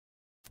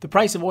The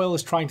price of oil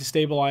is trying to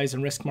stabilize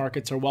and risk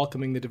markets are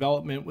welcoming the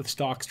development with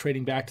stocks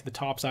trading back to the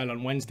topside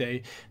on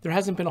Wednesday. There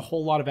hasn't been a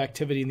whole lot of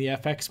activity in the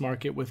FX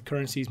market with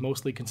currencies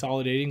mostly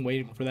consolidating,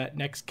 waiting for that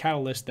next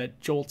catalyst that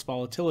jolts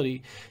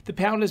volatility. The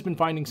pound has been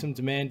finding some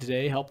demand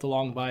today, helped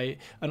along by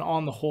an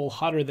on the whole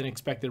hotter than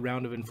expected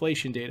round of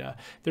inflation data.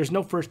 There's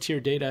no first tier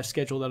data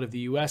scheduled out of the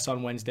US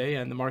on Wednesday,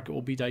 and the market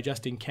will be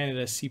digesting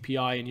Canada's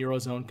CPI and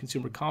Eurozone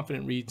consumer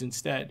confidence reads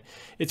instead.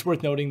 It's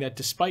worth noting that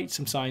despite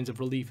some signs of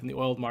relief in the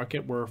oil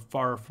market, we're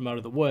far from out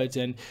of the woods,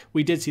 and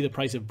we did see the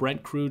price of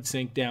Brent crude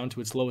sink down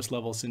to its lowest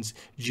level since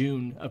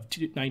June of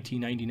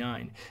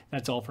 1999.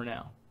 That's all for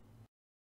now.